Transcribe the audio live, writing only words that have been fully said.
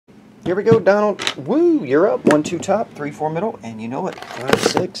Here we go, Donald. Woo, you're up. 1, 2 top, 3, 4 middle, and you know it. 5,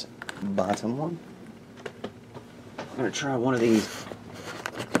 6, bottom one. I'm going to try one of these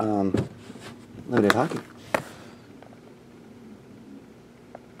loaded hockey.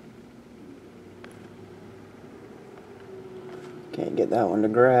 Can't get that one to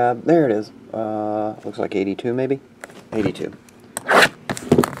grab. There it is. Looks like 82 maybe? 82.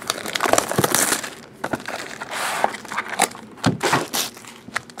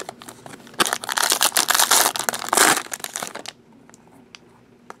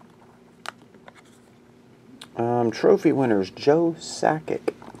 Trophy winners: Joe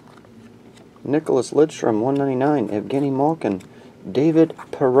Sakic, Nicholas Lidstrom, 199, Evgeny Malkin, David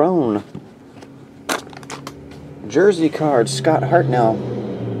Perron. Jersey cards: Scott Hartnell,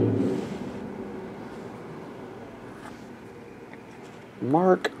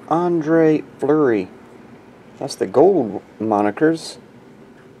 Marc-Andre Fleury. That's the gold monikers.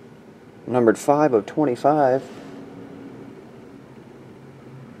 Numbered 5 of 25.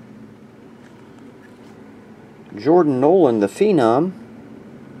 Jordan Nolan, the Phenom.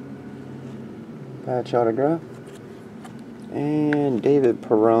 Patch autograph. And David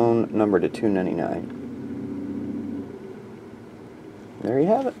Perron, numbered to 299. There you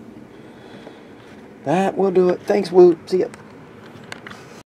have it. That will do it. Thanks, Woo. See ya.